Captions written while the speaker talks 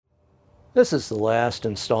This is the last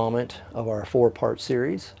installment of our four-part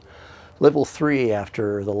series. Level 3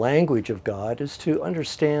 after the language of God is to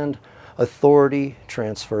understand authority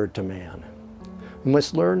transferred to man. We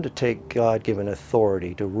must learn to take God-given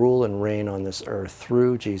authority to rule and reign on this earth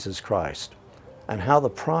through Jesus Christ, and how the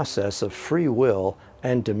process of free will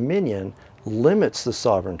and dominion limits the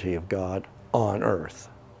sovereignty of God on earth.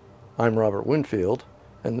 I'm Robert Winfield,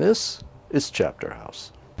 and this is Chapter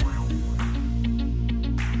House.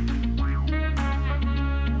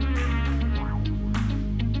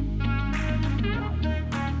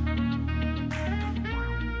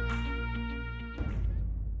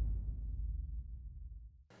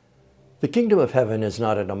 The kingdom of heaven is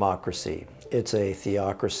not a democracy, it's a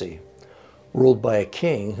theocracy, ruled by a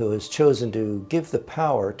king who has chosen to give the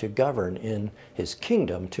power to govern in his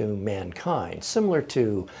kingdom to mankind, similar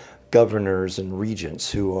to governors and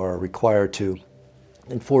regents who are required to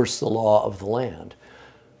enforce the law of the land.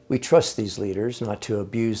 We trust these leaders not to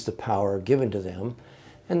abuse the power given to them,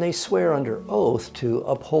 and they swear under oath to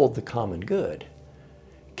uphold the common good.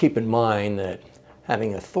 Keep in mind that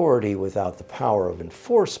having authority without the power of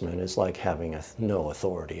enforcement is like having no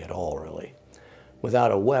authority at all, really.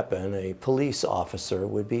 Without a weapon, a police officer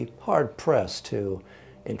would be hard-pressed to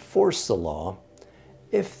enforce the law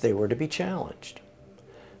if they were to be challenged.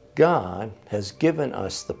 God has given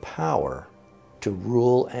us the power to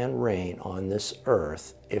rule and reign on this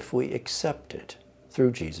earth if we accept it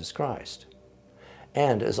through Jesus Christ.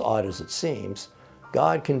 And as odd as it seems,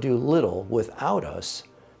 God can do little without us,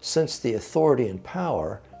 since the authority and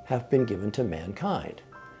power have been given to mankind.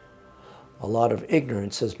 A lot of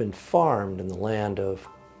ignorance has been farmed in the land of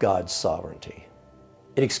God's sovereignty.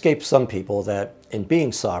 It escapes some people that in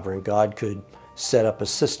being sovereign, God could set up a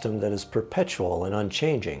system that is perpetual and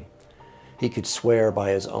unchanging. He could swear by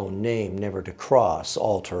his own name never to cross,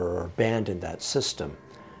 alter, or abandon that system.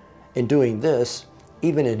 In doing this,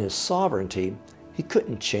 even in his sovereignty, he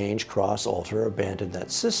couldn't change, cross, alter, or abandon that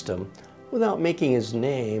system without making his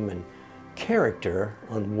name and character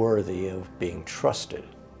unworthy of being trusted.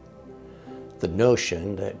 The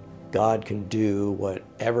notion that God can do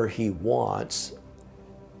whatever he wants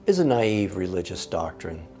is a naive religious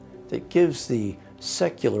doctrine that gives the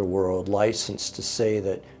secular world license to say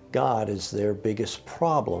that God is their biggest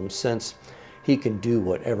problem, since he can do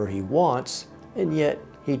whatever he wants and yet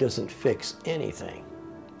he doesn't fix anything.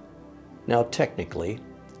 Now, technically,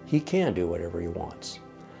 he can do whatever he wants.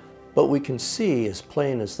 But we can see as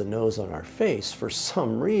plain as the nose on our face, for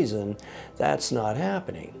some reason, that's not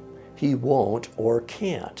happening. He won't or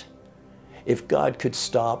can't. If God could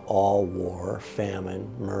stop all war, famine,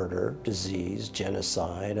 murder, disease,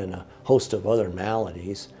 genocide, and a host of other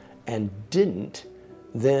maladies, and didn't,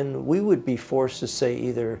 then we would be forced to say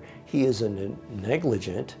either he is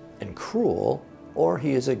negligent and cruel, or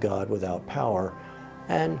he is a God without power,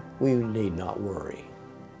 and we need not worry.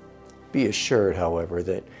 Be assured, however,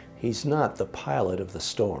 that he's not the pilot of the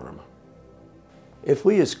storm. If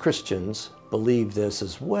we as Christians believe this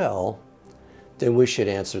as well, then we should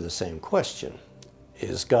answer the same question.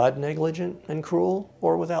 Is God negligent and cruel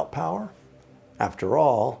or without power? After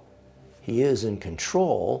all, he is in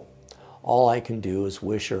control. All I can do is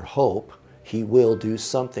wish or hope he will do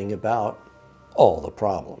something about all the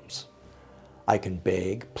problems. I can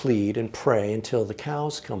beg, plead, and pray until the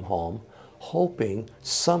cows come home, hoping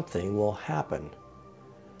something will happen.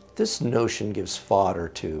 This notion gives fodder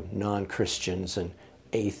to non-Christians and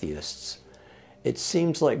atheists. It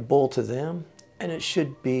seems like bull to them, and it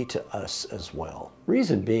should be to us as well.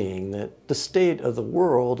 Reason being that the state of the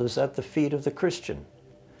world is at the feet of the Christian.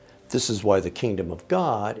 This is why the kingdom of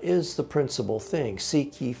God is the principal thing.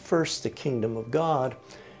 Seek ye first the kingdom of God,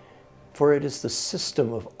 for it is the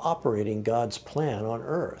system of operating God's plan on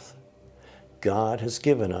earth. God has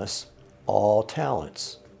given us all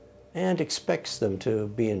talents and expects them to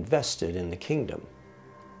be invested in the kingdom.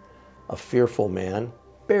 A fearful man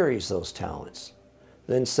buries those talents,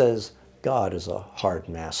 then says God is a hard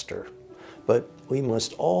master. But we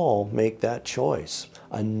must all make that choice.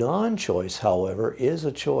 A non-choice, however, is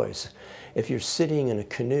a choice. If you're sitting in a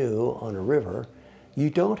canoe on a river, you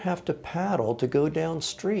don't have to paddle to go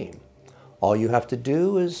downstream. All you have to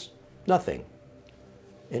do is nothing.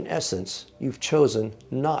 In essence, you've chosen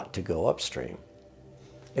not to go upstream.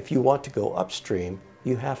 If you want to go upstream,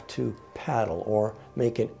 you have to paddle or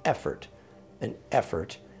make an effort. An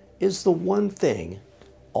effort is the one thing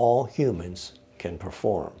all humans can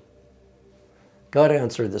perform. God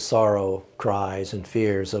answered the sorrow, cries, and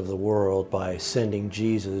fears of the world by sending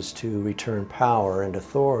Jesus to return power and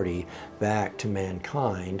authority back to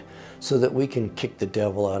mankind so that we can kick the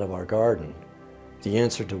devil out of our garden. The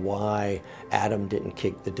answer to why Adam didn't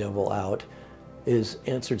kick the devil out is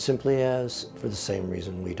answered simply as, for the same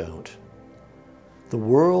reason we don't. The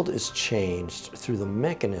world is changed through the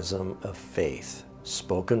mechanism of faith,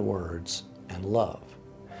 spoken words, and love.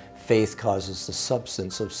 Faith causes the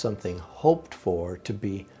substance of something hoped for to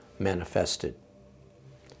be manifested.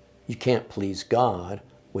 You can't please God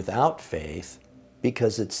without faith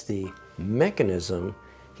because it's the mechanism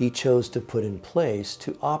He chose to put in place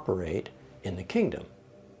to operate in the kingdom.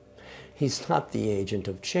 He's not the agent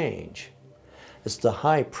of change. As the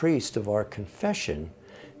high priest of our confession,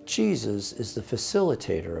 Jesus is the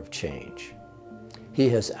facilitator of change. He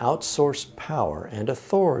has outsourced power and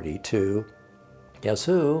authority to, guess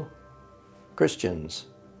who? Christians.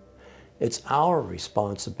 It's our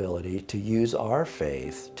responsibility to use our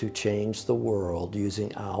faith to change the world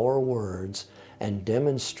using our words and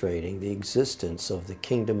demonstrating the existence of the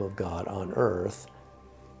kingdom of God on earth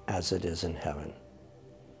as it is in heaven.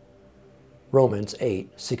 Romans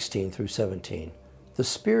 8:16 through 17. The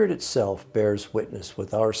Spirit itself bears witness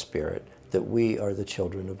with our spirit that we are the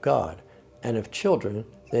children of God, and if children,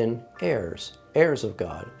 then heirs, heirs of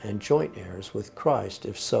God, and joint heirs with Christ,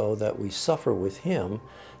 if so that we suffer with Him,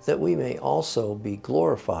 that we may also be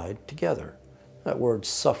glorified together. That word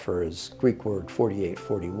suffer is Greek word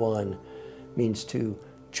 48:41, means to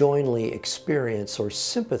jointly experience or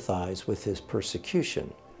sympathize with His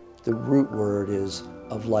persecution. The root word is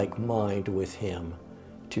of like mind with Him,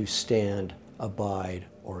 to stand, abide,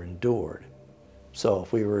 or endured. So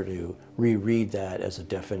if we were to reread that as a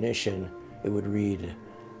definition, it would read,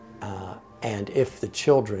 and if the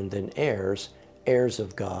children, then heirs, heirs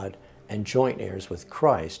of God, and joint heirs with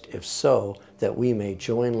Christ, if so, that we may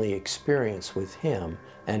jointly experience with Him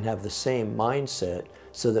and have the same mindset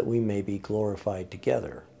so that we may be glorified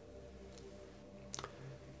together.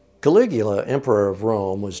 Caligula, Emperor of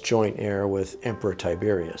Rome, was joint heir with Emperor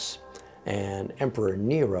Tiberius, and Emperor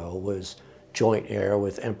Nero was joint heir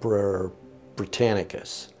with Emperor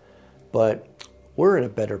Britannicus. But we're in a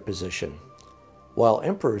better position. While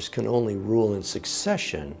emperors can only rule in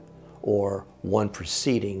succession, or one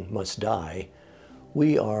preceding must die,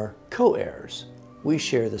 we are co-heirs. We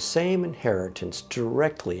share the same inheritance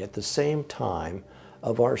directly at the same time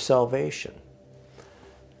of our salvation.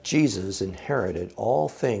 Jesus inherited all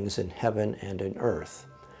things in heaven and in earth,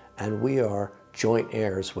 and we are joint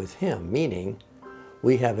heirs with Him, meaning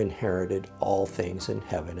we have inherited all things in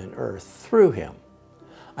heaven and earth through Him.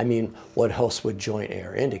 I mean, what else would joint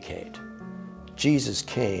heir indicate? Jesus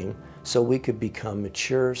came so we could become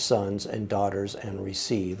mature sons and daughters and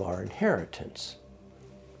receive our inheritance.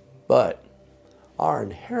 But our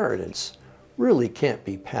inheritance really can't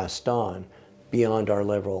be passed on beyond our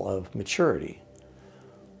level of maturity.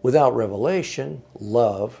 Without revelation,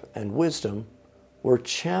 love, and wisdom, we're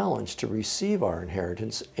challenged to receive our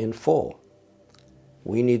inheritance in full.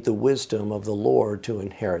 We need the wisdom of the Lord to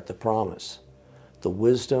inherit the promise. The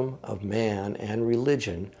wisdom of man and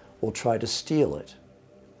religion will try to steal it.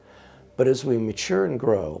 But as we mature and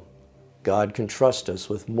grow, God can trust us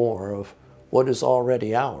with more of what is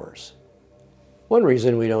already ours. One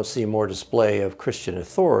reason we don't see more display of Christian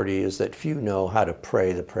authority is that few know how to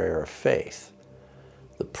pray the prayer of faith.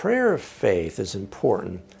 The prayer of faith is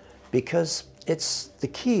important because it's the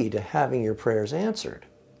key to having your prayers answered.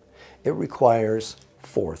 It requires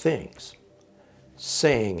 4 things: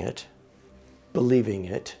 saying it, believing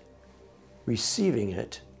it, receiving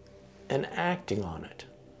it, and acting on it.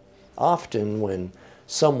 Often when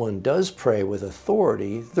someone does pray with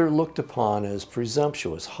authority, they're looked upon as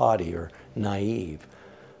presumptuous, haughty, or naive.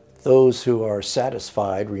 Those who are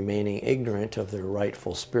satisfied remaining ignorant of their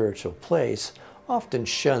rightful spiritual place often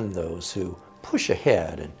shun those who push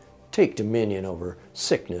ahead and take dominion over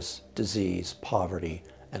sickness, disease, poverty,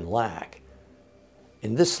 and lack.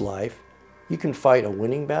 In this life, you can fight a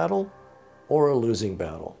winning battle or a losing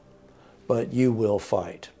battle, but you will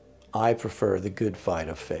fight. I prefer the good fight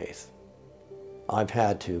of faith. I've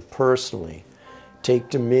had to personally take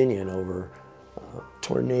dominion over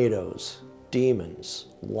tornadoes, demons,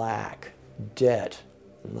 lack, debt,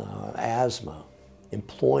 asthma,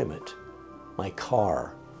 employment, my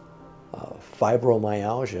car,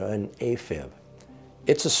 fibromyalgia, and AFib.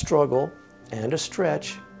 It's a struggle and a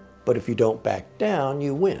stretch, but if you don't back down,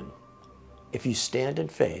 you win. If you stand in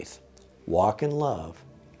faith, walk in love,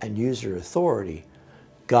 and use your authority,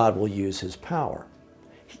 God will use His power.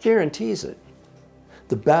 He guarantees it.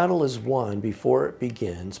 The battle is won before it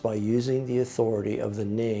begins by using the authority of the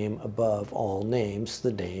name above all names,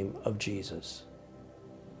 the name of Jesus.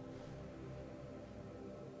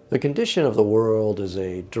 The condition of the world is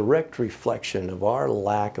a direct reflection of our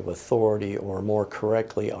lack of authority, or more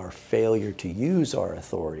correctly, our failure to use our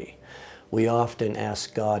authority. We often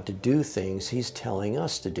ask God to do things He's telling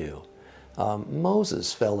us to do.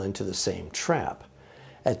 Moses fell into the same trap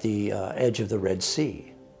at the edge of the Red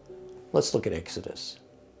Sea. Let's look at Exodus.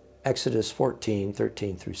 Exodus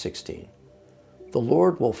 14:13 through 16. The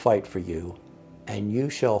Lord will fight for you, and you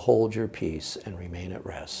shall hold your peace and remain at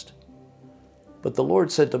rest. But the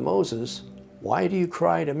Lord said to Moses, why do you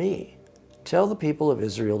cry to me? Tell the people of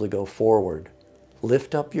Israel to go forward.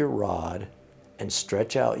 Lift up your rod and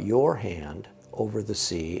stretch out your hand over the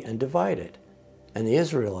sea and divide it, and the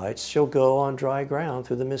Israelites shall go on dry ground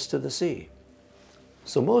through the midst of the sea.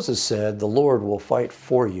 So Moses said, the Lord will fight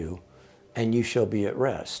for you, and you shall be at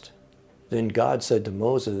rest. Then God said to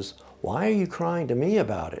Moses, why are you crying to me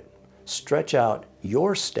about it? Stretch out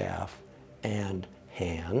your staff and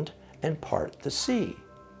hand and part the sea.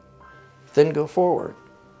 Then go forward.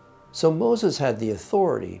 So Moses had the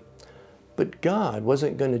authority, but God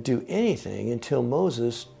wasn't going to do anything until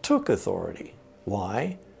Moses took authority.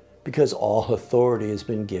 Why? Because all authority has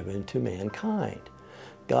been given to mankind.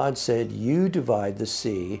 God said, you divide the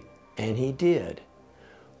sea, and He did.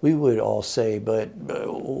 We would all say, but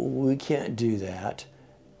we can't do that.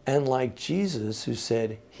 And like Jesus, who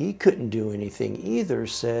said He couldn't do anything either,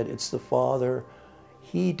 said, it's the Father,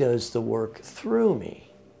 He does the work through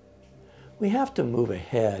me. We have to move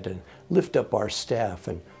ahead and lift up our staff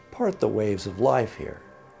and part the waves of life here.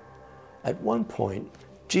 At one point,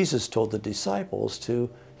 Jesus told the disciples to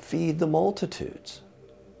feed the multitudes.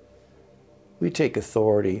 We take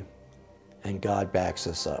authority, and God backs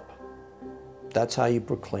us up. That's how you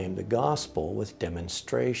proclaim the gospel, with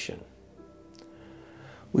demonstration.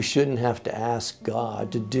 We shouldn't have to ask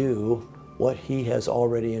God to do what He has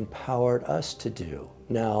already empowered us to do.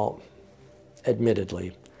 Now,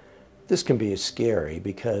 admittedly, this can be scary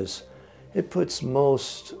because it puts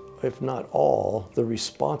most, if not all, the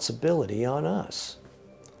responsibility on us.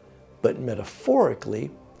 But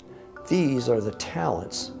metaphorically, these are the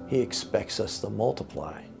talents He expects us to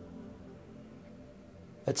multiply.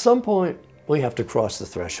 At some point, we have to cross the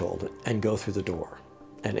threshold and go through the door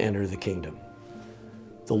and enter the kingdom.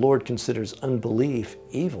 The Lord considers unbelief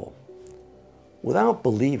evil. Without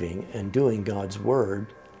believing and doing God's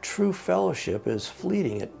word, true fellowship is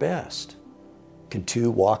fleeting at best. Can two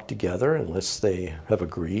walk together unless they have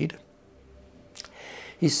agreed?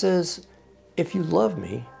 He says, if you love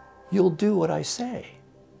me, you'll do what I say.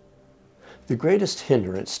 The greatest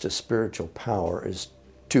hindrance to spiritual power is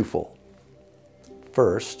twofold.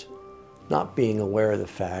 First, not being aware of the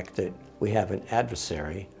fact that we have an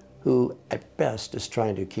adversary who at best is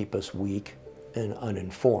trying to keep us weak and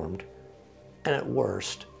uninformed, and at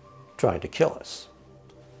worst, trying to kill us.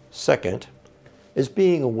 Second is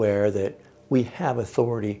being aware that we have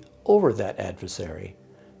authority over that adversary,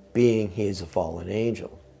 being he is a fallen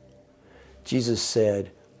angel. Jesus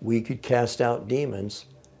said we could cast out demons,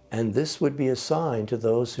 and this would be a sign to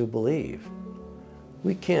those who believe.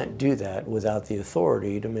 We can't do that without the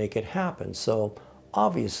authority to make it happen, so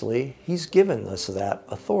obviously He's given us that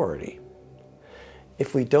authority.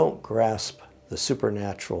 If we don't grasp the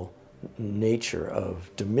supernatural nature of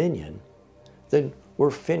dominion, then we're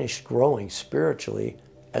finished growing spiritually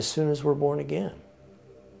as soon as we're born again.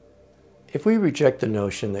 If we reject the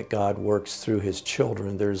notion that God works through His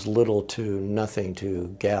children, there's little to nothing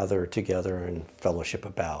to gather together and fellowship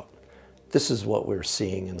about. This is what we're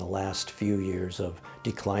seeing in the last few years of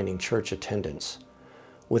declining church attendance.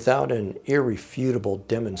 Without an irrefutable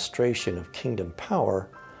demonstration of kingdom power,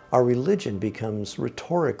 our religion becomes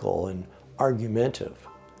rhetorical and argumentative.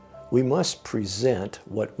 We must present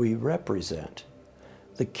what we represent.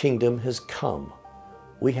 The kingdom has come.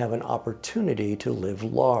 We have an opportunity to live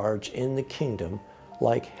large in the kingdom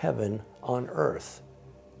like heaven on earth.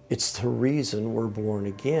 It's the reason we're born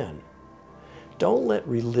again. Don't let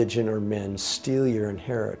religion or men steal your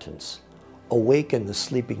inheritance. Awaken the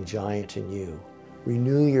sleeping giant in you.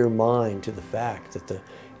 Renew your mind to the fact that the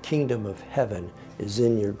kingdom of heaven is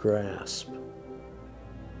in your grasp.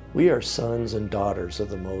 We are sons and daughters of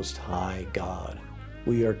the Most High God.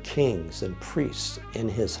 We are kings and priests in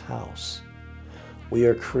His house. We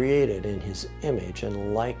are created in His image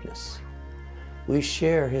and likeness. We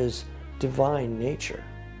share His divine nature.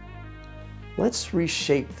 Let's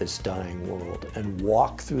reshape this dying world and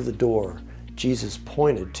walk through the door Jesus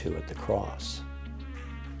pointed to at the cross.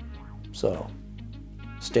 So,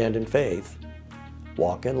 stand in faith,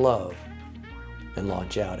 walk in love, and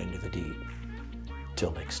launch out into the deep.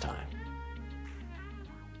 Till next time.